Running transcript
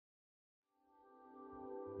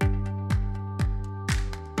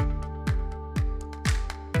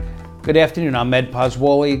Good afternoon, I'm Ed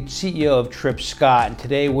Poswoli, CEO of Trip Scott, and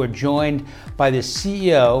today we're joined by the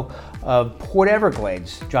CEO of Port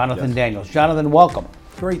Everglades, Jonathan Daniels. Jonathan, welcome.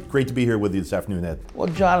 Great to be here with you this afternoon, Ed. Well,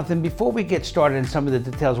 Jonathan, before we get started in some of the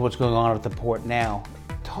details of what's going on at the port now,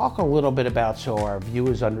 talk a little bit about, so our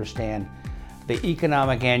viewers understand, the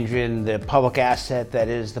economic engine, the public asset that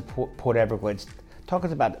is the Port Everglades. Talk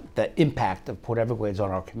us about the impact of Port Everglades on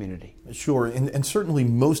our community. Sure, and certainly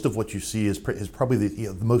most of what you see is probably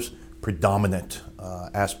the most predominant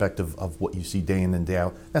aspect of what you see day in and day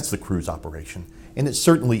out. That's the cruise operation. And it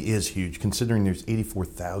certainly is huge, considering there's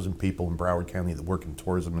 84,000 people in Broward County that work in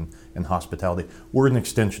tourism and hospitality. We're an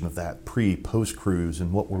extension of that, post-cruise,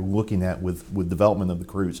 and what we're looking at with development of the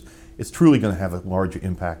cruise. It's truly going to have a large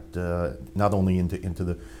impact, not only into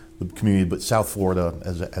the community, but South Florida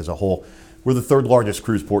as a whole. We're the third largest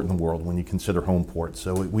cruise port in the world when you consider home port,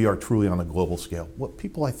 so we are truly on a global scale. What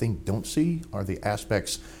people, I think, don't see are the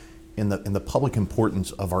aspects in the public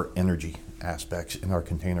importance of our energy aspects and our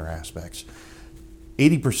container aspects.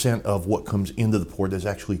 80% of what comes into the port is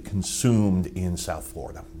actually consumed in South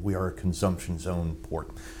Florida. We are a consumption zone port.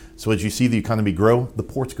 So as you see the economy grow, the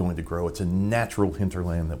port's going to grow. It's a natural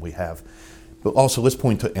hinterland that we have. But also, let's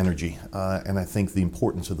point to energy. And I think the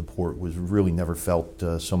importance of the port was really never felt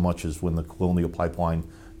so much as when the Colonial Pipeline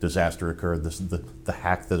disaster occurred, the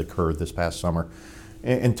hack that occurred this past summer.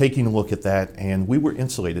 And taking a look at that, and we were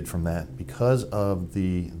insulated from that because of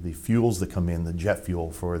the fuels that come in, the jet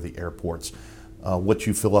fuel for the airports, what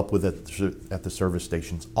you fill up with at the service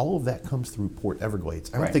stations. All of that comes through Port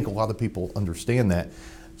Everglades. I don't think a lot of people understand that.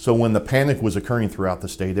 So when the panic was occurring throughout the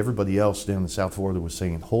state, everybody else down in South Florida was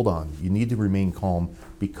saying, hold on, you need to remain calm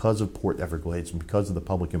because of Port Everglades and because of the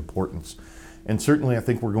public importance. And certainly I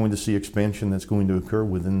think we're going to see expansion that's going to occur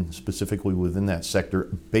specifically within that sector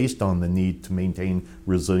based on the need to maintain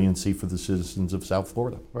resiliency for the citizens of South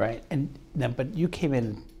Florida. Right, but you came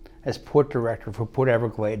in as port director for Port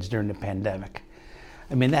Everglades during the pandemic.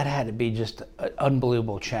 I mean, that had to be just an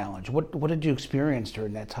unbelievable challenge. What did you experience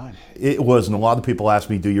during that time? It was, and a lot of people ask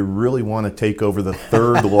me, do you really want to take over the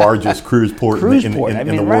third largest cruise port in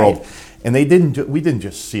the world? Right. And we didn't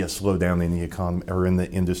just see a slowdown in the economy or in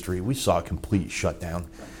the industry. We saw a complete shutdown.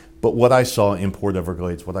 But what I saw in Port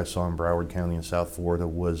Everglades, what I saw in Broward County in South Florida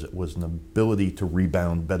was an ability to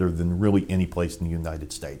rebound better than really any place in the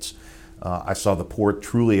United States. I saw the port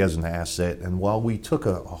truly as an asset, and while we took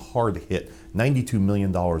a hard hit, $92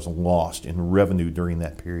 million lost in revenue during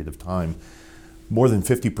that period of time, more than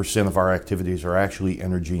 50% of our activities are actually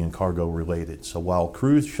energy and cargo related. So while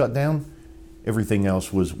cruise shut down, everything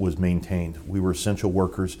else was maintained. We were essential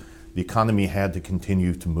workers. The economy had to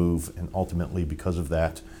continue to move, and ultimately because of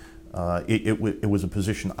that, it was a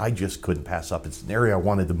position I just couldn't pass up. It's an area I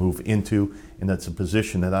wanted to move into, and it's a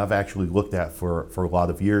position that I've actually looked at for a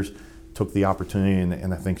lot of years. Took the opportunity,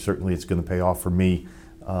 and I think certainly it's going to pay off for me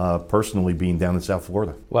personally being down in South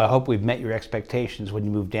Florida. Well, I hope we've met your expectations when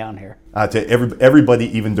you moved down here. To everybody,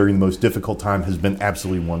 even during the most difficult time, has been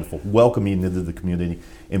absolutely wonderful, welcoming into the community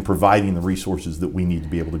and providing the resources that we need to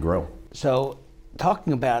be able to grow. So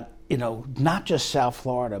talking about, not just South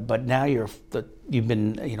Florida, but now you've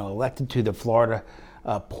been, elected to the Florida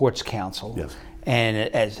Ports Council. Yes.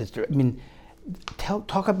 And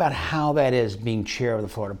talk about how that is being chair of the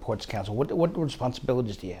Florida Ports Council. What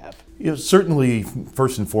responsibilities do you have? Certainly,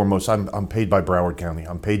 first and foremost, I'm paid by Broward County.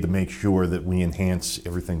 I'm paid to make sure that we enhance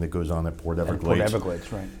everything that goes on at Port Everglades. Port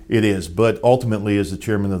Everglades, right. It is, but ultimately, as the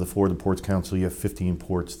chairman of the Florida Ports Council, you have 15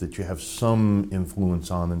 ports that you have some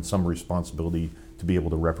influence on and some responsibility to be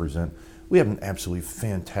able to represent. We have an absolutely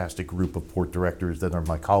fantastic group of port directors that are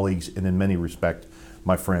my colleagues and in many respects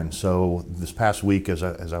my friends. So this past week, as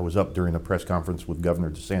I was up during a press conference with Governor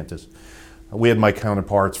DeSantis, we had my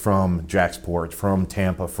counterparts from Jacksport, from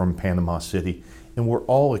Tampa, from Panama City, and we're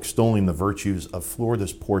all extolling the virtues of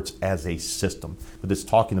Florida's ports as a system. But it's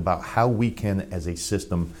talking about how we can, as a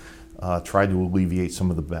system, try to alleviate some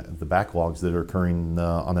of the backlogs that are occurring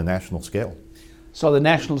on a national scale. So the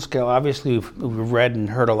national scale, obviously we've read and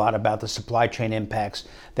heard a lot about the supply chain impacts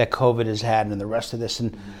that COVID has had and the rest of this.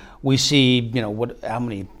 And we see, how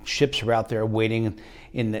many ships are out there waiting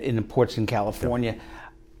in the ports in California. Yeah.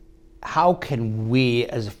 How can we,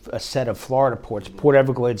 as a set of Florida ports, Port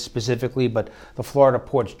Everglades specifically, but the Florida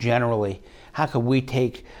ports generally, how can we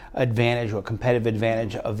take advantage or competitive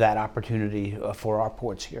advantage of that opportunity for our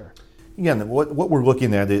ports here? Again, what we're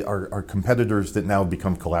looking at are competitors that now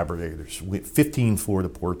become collaborators. We have 15 Florida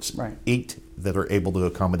ports, right. 8 that are able to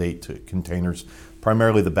accommodate containers.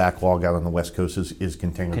 Primarily the backlog out on the West Coast is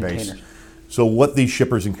container-based. So what these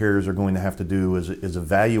shippers and carriers are going to have to do is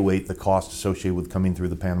evaluate the cost associated with coming through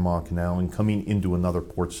the Panama Canal and coming into another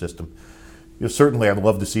port system. Certainly I'd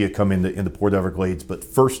love to see it come into Port Everglades, but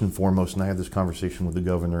first and foremost, and I had this conversation with the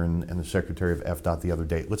governor and the secretary of FDOT the other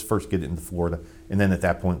day, let's first get it into Florida, and then at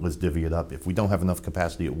that point, let's divvy it up. If we don't have enough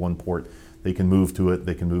capacity at one port, they can move to it,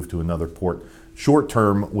 they can move to another port. Short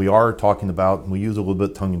term, we are talking about, and we use a little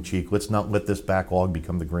bit tongue in cheek, let's not let this backlog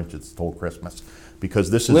become the Grinch that stole Christmas.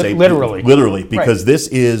 Because this is literally, because right. This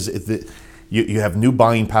is, you have new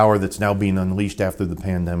buying power that's now being unleashed after the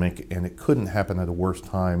pandemic, and it couldn't happen at a worse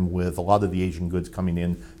time with a lot of the Asian goods coming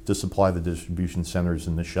in to supply the distribution centers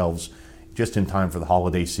and the shelves just in time for the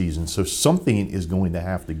holiday season. So something is going to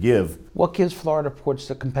have to give. What gives Florida ports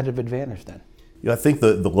the competitive advantage then? I think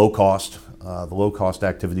the low cost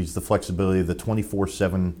activities, the flexibility, the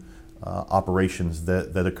 24/7 operations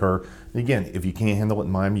that occur. And again, if you can't handle it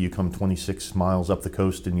in Miami, you come 26 miles up the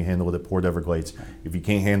coast and you handle it at Port Everglades. If you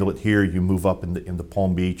can't handle it here, you move up into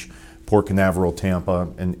Palm Beach, Port Canaveral, Tampa,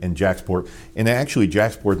 and Jacksport. And actually,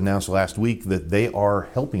 Jacksport announced last week that they are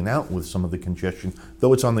helping out with some of the congestion,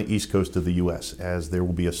 though it's on the east coast of the U.S., as there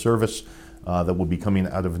will be a service that will be coming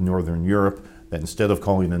out of Northern Europe that instead of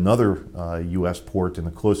calling another U.S. port and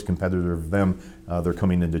a close competitor of them, they're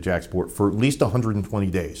coming into Jacksport for at least 120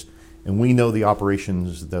 days. And we know the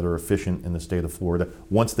operations that are efficient in the state of Florida.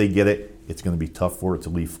 Once they get it, it's going to be tough for it to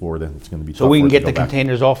leave Florida. It's going to be so tough we can for it get to the go back.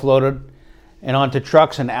 containers offloaded and onto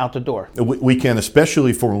trucks and out the door. We can,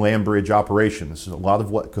 especially for land bridge operations. A lot of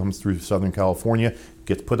what comes through Southern California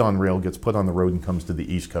gets put on rail, gets put on the road, and comes to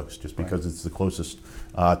the East Coast just because it's the closest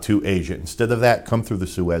to Asia. Instead of that, come through the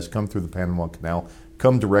Suez, come through the Panama Canal,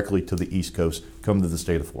 come directly to the East Coast, come to the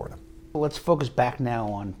state of Florida. Let's focus back now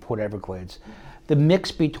on Port Everglades. The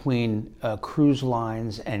mix between cruise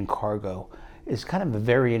lines and cargo is kind of a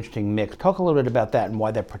very interesting mix. Talk a little bit about that and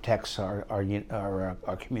why that protects our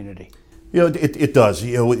community. It does.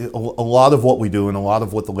 A lot of what we do and a lot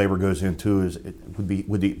of what the labor goes into is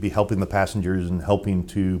would be helping the passengers and helping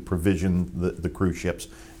to provision the cruise ships.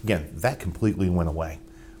 Again, that completely went away.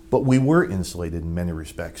 But we were insulated in many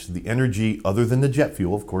respects. The energy, other than the jet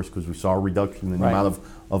fuel, of course, because we saw a reduction in the amount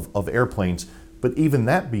of airplanes. But even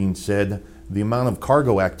that being said, the amount of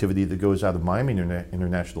cargo activity that goes out of Miami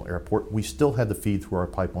International Airport, we still had to feed through our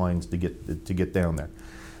pipelines to get down there.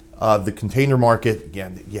 The container market,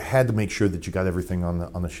 again, you had to make sure that you got everything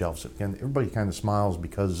on the shelves. Again, everybody kind of smiles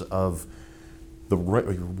because of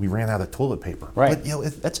we ran out of toilet paper. Right.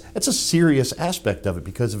 But that's a serious aspect of it,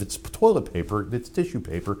 because if it's toilet paper, it's tissue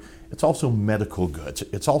paper, it's also medical goods,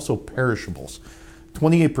 it's also perishables.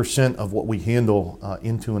 28% of what we handle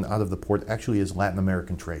into and out of the port actually is Latin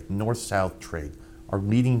American trade, North-South trade, our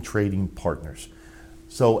leading trading partners.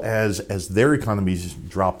 So as their economies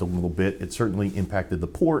dropped a little bit, it certainly impacted the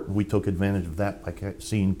port. We took advantage of that by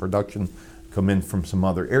seeing production come in from some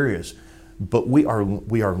other areas. But we are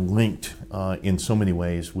linked in so many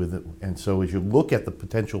ways with it. And so as you look at the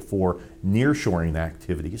potential for nearshoring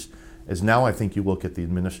activities, as now I think you look at the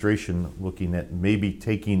administration looking at maybe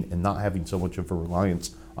taking and not having so much of a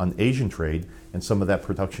reliance on Asian trade, and some of that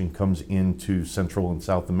production comes into Central and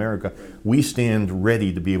South America, we stand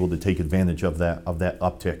ready to be able to take advantage of that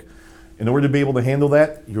uptick. In order to be able to handle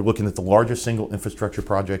that, you're looking at the largest single infrastructure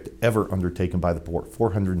project ever undertaken by the port,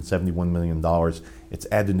 $471 million. It's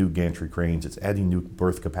added new gantry cranes, it's adding new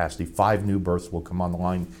berth capacity. 5 new berths will come on the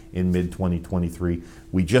line in mid-2023.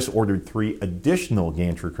 We just ordered 3 additional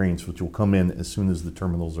gantry cranes, which will come in as soon as the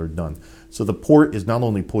terminals are done. So the port is not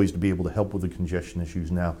only poised to be able to help with the congestion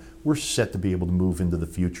issues now, we're set to be able to move into the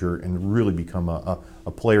future and really become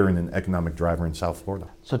a player and an economic driver in South Florida.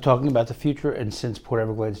 So talking about the future, and since Port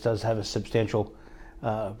Everglades does have a substantial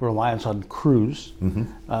reliance on cruise,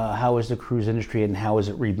 how is the cruise industry and how is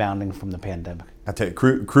it rebounding from the pandemic? I tell you,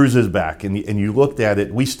 cruise is back, and you looked at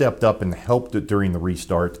it. We stepped up and helped it during the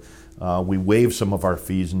restart. We waived some of our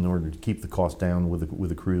fees in order to keep the cost down with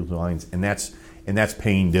the cruise lines, and that's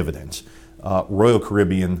paying dividends. Royal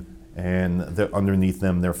Caribbean and underneath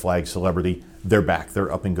them, their flag Celebrity, they're back.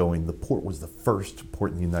 They're up and going. The port was the first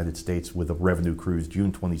port in the United States with a revenue cruise,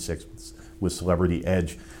 June 26th, with Celebrity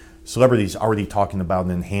Edge. Celebrity's already talking about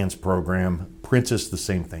an enhanced program. Princess, the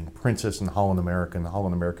same thing. Princess and Holland America and the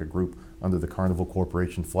Holland America Group under the Carnival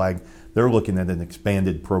Corporation flag, they're looking at an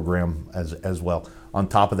expanded program as well. On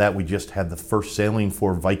top of that, we just had the first sailing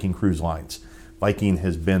for Viking Cruise Lines. Viking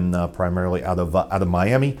has been primarily out of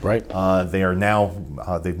Miami. Right. They are now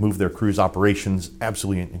they've moved their cruise operations.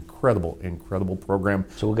 Absolutely an incredible program.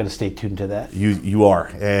 So we're going to stay tuned to that. You are,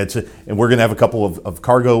 and we're going to have a couple of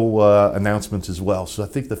cargo announcements as well. So I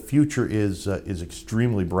think the future is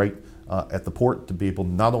extremely bright at the port to be able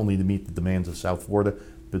not only to meet the demands of South Florida,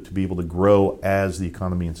 but to be able to grow as the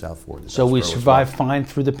economy in South Florida. So we survived fine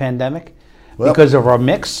through the pandemic because of our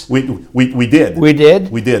mix? We did. We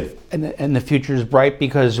did? We did. And the future is bright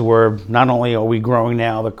because we're not only are we growing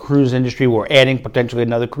now the cruise industry, we're adding potentially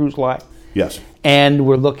another cruise line. Yes. And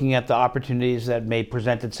we're looking at the opportunities that may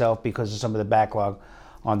present itself because of some of the backlog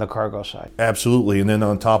on the cargo side. Absolutely. And then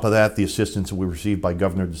on top of that, the assistance that we received by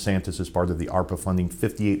Governor DeSantis as part of the ARPA funding,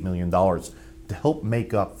 $58 million, to help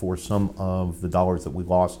make up for some of the dollars that we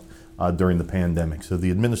lost during the pandemic. So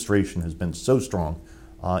the administration has been so strong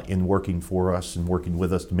in working for us and working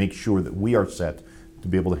with us to make sure that we are set to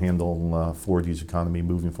be able to handle Florida's economy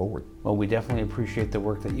moving forward. Well, we definitely appreciate the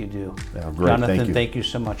work that you do. Yeah, great. Jonathan, Thank you. Thank you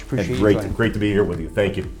so much. Appreciate you joining. Great to be here with you.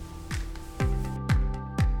 Thank you.